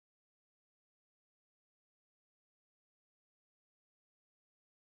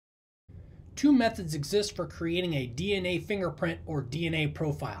Two methods exist for creating a DNA fingerprint or DNA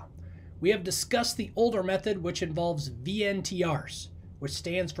profile. We have discussed the older method, which involves VNTRs, which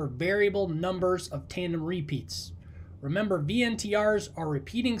stands for variable numbers of tandem repeats. Remember, VNTRs are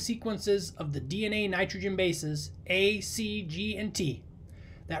repeating sequences of the DNA nitrogen bases A, C, G, and T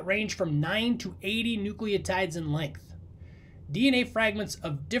that range from 9 to 80 nucleotides in length. DNA fragments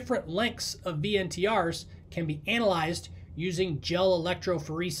of different lengths of VNTRs can be analyzed using gel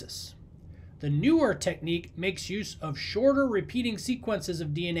electrophoresis. The newer technique makes use of shorter repeating sequences of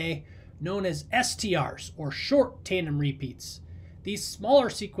DNA known as STRs, or short tandem repeats. These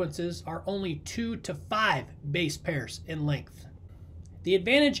smaller sequences are only 2 to 5 base pairs in length. The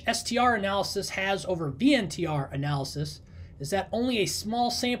advantage STR analysis has over VNTR analysis is that only a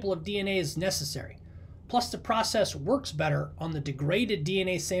small sample of DNA is necessary. Plus, the process works better on the degraded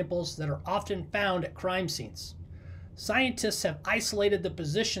DNA samples that are often found at crime scenes. Scientists have isolated the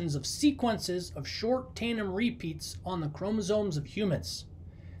positions of sequences of short tandem repeats on the chromosomes of humans.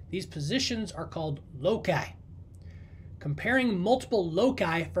 These positions are called loci. Comparing multiple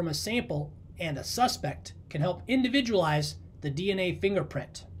loci from a sample and a suspect can help individualize the DNA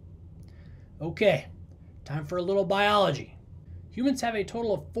fingerprint. Okay, time for a little biology. Humans have a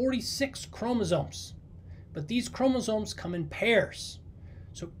total of 46 chromosomes, but these chromosomes come in pairs.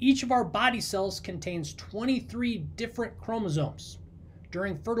 So each of our body cells contains 23 different chromosomes.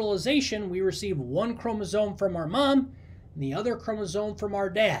 During fertilization, we receive one chromosome from our mom and the other chromosome from our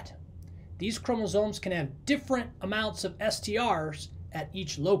dad. These chromosomes can have different amounts of STRs at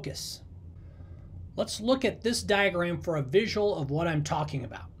each locus. Let's look at this diagram for a visual of what I'm talking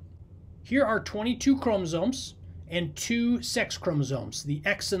about. Here are 22 chromosomes and 2 sex chromosomes, the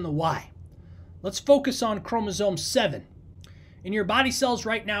X and the Y. Let's focus on chromosome 7. In your body cells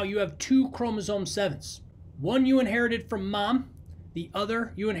right now, you have 2 chromosome 7s. One you inherited from mom, the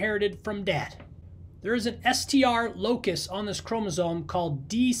other you inherited from dad. There is an STR locus on this chromosome called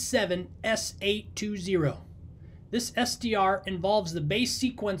D7S820. This STR involves the base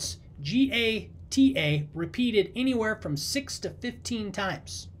sequence GATA repeated anywhere from 6 to 15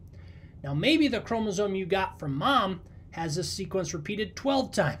 times. Now maybe the chromosome you got from mom has this sequence repeated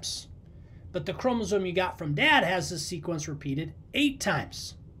 12 times. But the chromosome you got from dad has this sequence repeated 8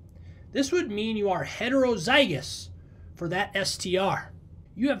 times. This would mean you are heterozygous for that STR.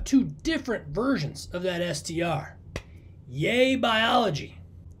 You have 2 different versions of that STR. Yay, biology!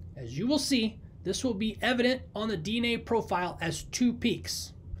 As you will see, this will be evident on the DNA profile as 2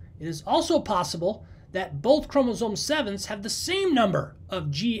 peaks. It is also possible that both chromosome 7s have the same number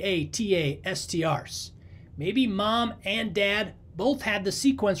of GATA STRs. Maybe mom and dad both had the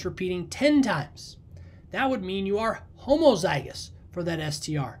sequence repeating 10 times. That would mean you are homozygous for that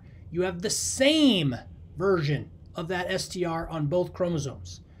STR. You have the same version of that STR on both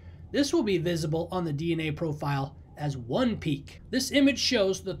chromosomes. This will be visible on the DNA profile as 1 peak. This image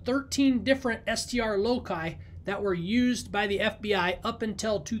shows the 13 different STR loci that were used by the FBI up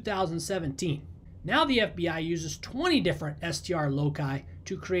until 2017. Now the FBI uses 20 different STR loci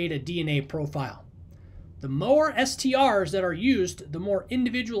to create a DNA profile. The more STRs that are used, the more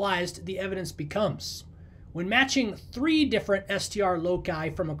individualized the evidence becomes. When matching 3 different STR loci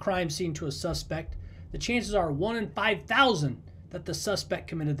from a crime scene to a suspect, the chances are 1 in 5,000 that the suspect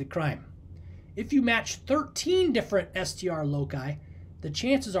committed the crime. If you match 13 different STR loci, the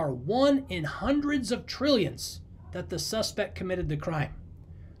chances are 1 in hundreds of trillions that the suspect committed the crime.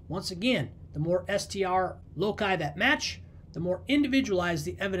 Once again, the more STR loci that match, the more individualized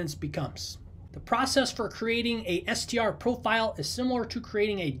the evidence becomes. The process for creating a STR profile is similar to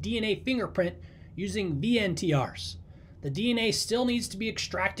creating a DNA fingerprint using VNTRs. The DNA still needs to be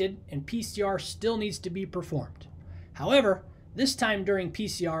extracted and PCR still needs to be performed. However, this time during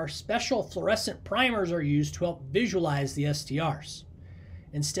PCR, special fluorescent primers are used to help visualize the STRs.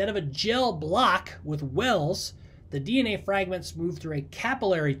 Instead of a gel block with wells, the DNA fragments move through a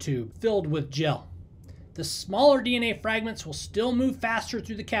capillary tube filled with gel. The smaller DNA fragments will still move faster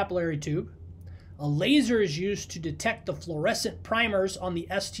through the capillary tube. A laser is used to detect the fluorescent primers on the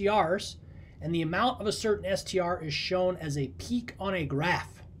STRs, and the amount of a certain STR is shown as a peak on a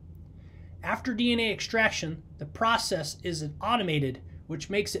graph. After DNA extraction, the process is automated, which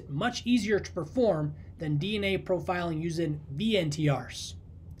makes it much easier to perform than DNA profiling using VNTRs.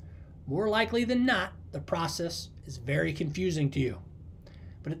 More likely than not, the process is very confusing to you.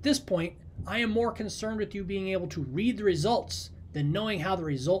 But at this point, I am more concerned with you being able to read the results than knowing how the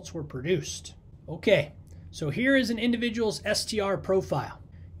results were produced. Okay, so here is an individual's STR profile.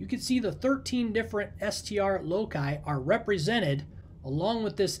 You can see the 13 different STR loci are represented along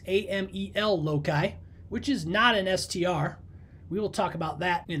with this AMEL loci, which is not an STR. We will talk about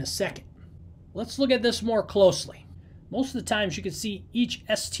that in a second. Let's look at this more closely. Most of the times you can see each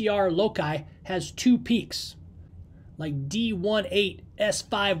STR loci has two peaks, like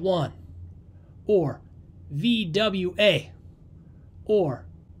D18S51 or VWA or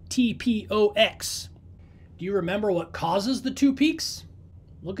TPOX. Do you remember what causes the two peaks?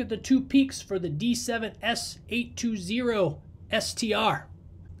 Look at the two peaks for the D7S820 STR.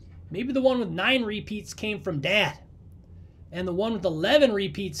 Maybe the one with 9 repeats came from dad, and the one with 11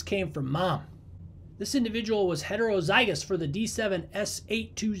 repeats came from mom. This individual was heterozygous for the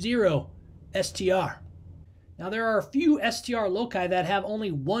D7S820 STR. Now there are a few STR loci that have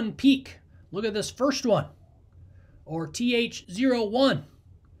only one peak. Look at this first one, or TH01,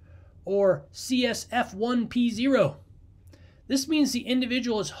 or CSF1P0. This means the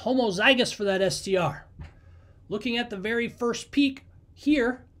individual is homozygous for that STR. Looking at the very first peak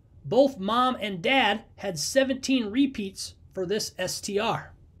here, both mom and dad had 17 repeats for this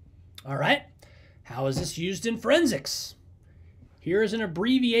STR. All right, how is this used in forensics? Here is an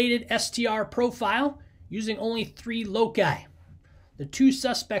abbreviated STR profile using only 3 loci. The 2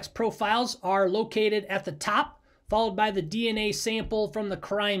 suspects' profiles are located at the top, followed by the DNA sample from the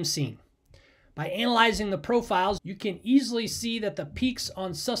crime scene. By analyzing the profiles, you can easily see that the peaks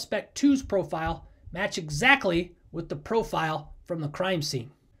on suspect 2's profile match exactly with the profile from the crime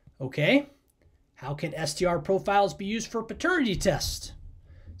scene. Okay, how can STR profiles be used for paternity tests?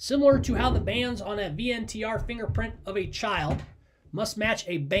 Similar to how the bands on a VNTR fingerprint of a child must match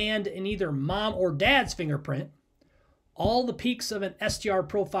a band in either mom or dad's fingerprint, all the peaks of an STR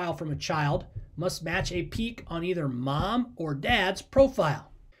profile from a child must match a peak on either mom or dad's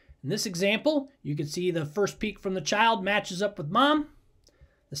profile. In this example, you can see the first peak from the child matches up with mom.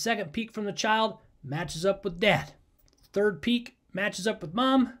 The second peak from the child matches up with dad. Third peak matches up with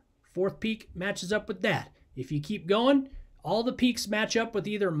mom. Fourth peak matches up with dad. If you keep going, all the peaks match up with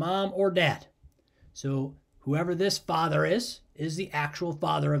either mom or dad. So whoever this father is the actual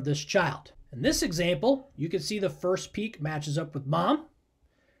father of this child. In this example, you can see the first peak matches up with mom,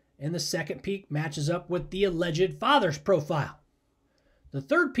 and the second peak matches up with the alleged father's profile. The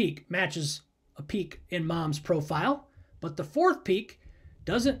third peak matches a peak in mom's profile, but the fourth peak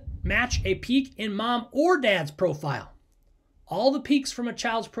doesn't match a peak in mom or dad's profile. All the peaks from a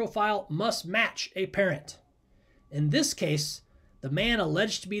child's profile must match a parent. In this case, the man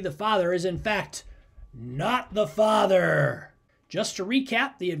alleged to be the father is in fact not the father. Just to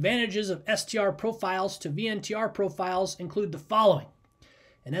recap, the advantages of STR profiles to VNTR profiles include the following.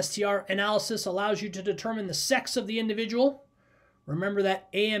 An STR analysis allows you to determine the sex of the individual. Remember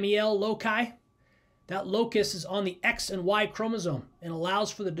that AMEL loci? That locus is on the X and Y chromosome and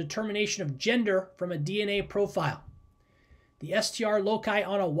allows for the determination of gender from a DNA profile. The STR loci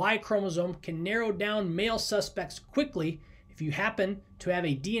on a Y chromosome can narrow down male suspects quickly if you happen to have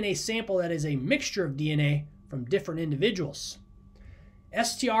a DNA sample that is a mixture of DNA from different individuals.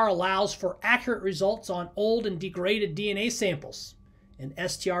 STR allows for accurate results on old and degraded DNA samples, and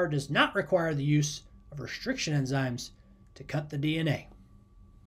STR does not require the use of restriction enzymes to cut the DNA.